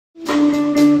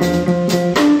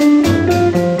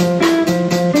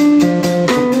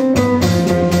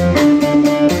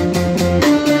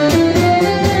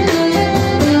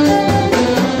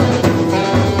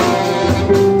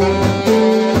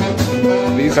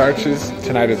Arches.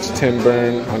 Tonight it's Tim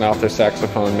Byrne on alto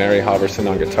saxophone, Mary Halverson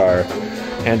on guitar,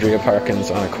 Andrea Parkins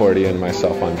on accordion,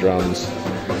 myself on drums.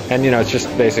 And you know, it's just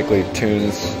basically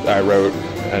tunes I wrote,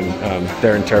 and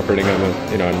they're interpreting them,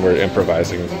 and, you know, and we're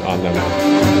improvising on them.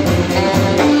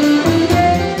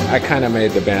 I kind of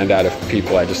made the band out of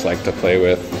people I just like to play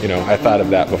with. You know, I thought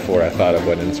of that before I thought of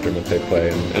what instrument they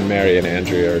play, and Mary and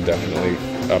Andrea are definitely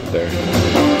up there.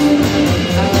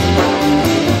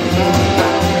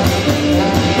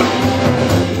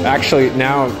 Actually,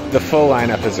 now the full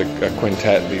lineup is a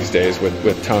quintet these days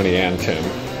with Tony and Tim.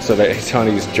 So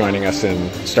Tony's joining us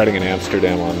starting in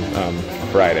Amsterdam on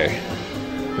Friday.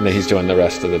 And then he's doing the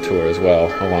rest of the tour as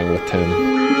well, along with Tim.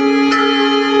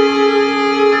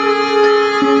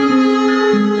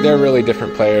 They're really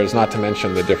different players, not to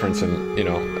mention the difference in, you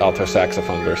know, alto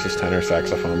saxophone versus tenor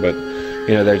saxophone, but,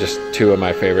 you know, they're just two of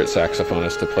my favorite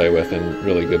saxophonists to play with and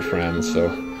really good friends, so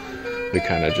we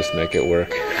kind of just make it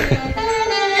work.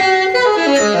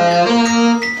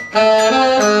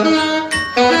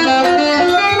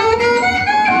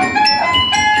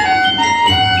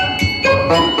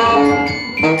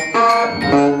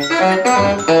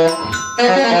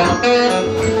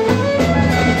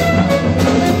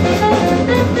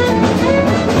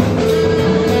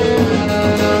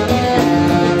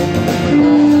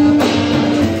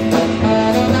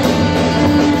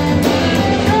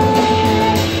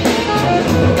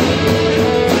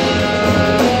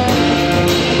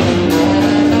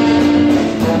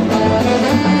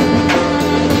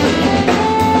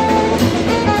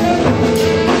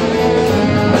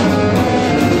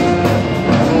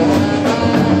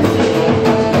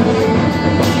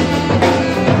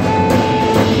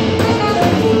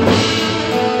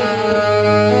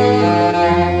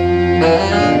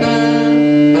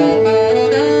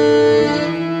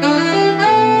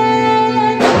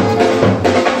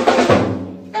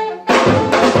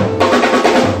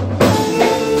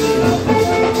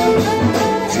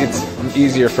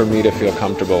 Easier for me to feel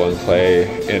comfortable and play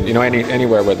in, you know,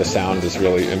 anywhere where the sound is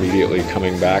really immediately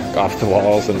coming back off the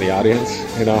walls and the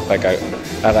audience, you know, like I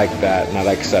like that, and I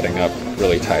like setting up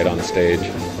really tight on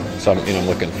stage. So I'm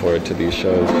looking forward to these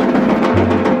shows.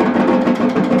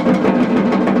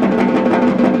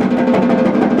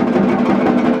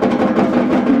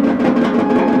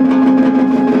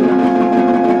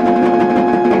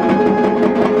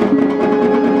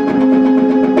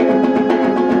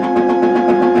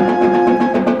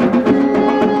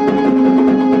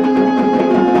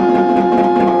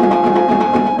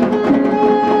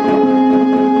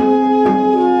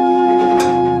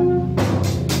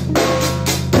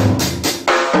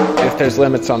 There's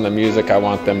limits on the music. I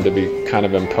want them to be kind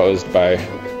of imposed by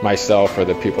myself or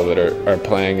the people that are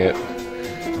playing it.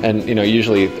 And you know,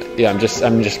 usually, yeah, I'm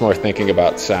just more thinking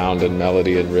about sound and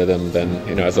melody and rhythm than,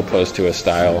 you know, as opposed to a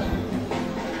style.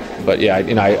 But yeah,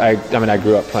 you know, I mean, I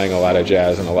grew up playing a lot of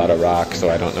jazz and a lot of rock, so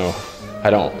I don't know.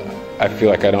 I feel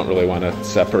like I don't really want to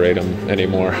separate them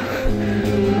anymore.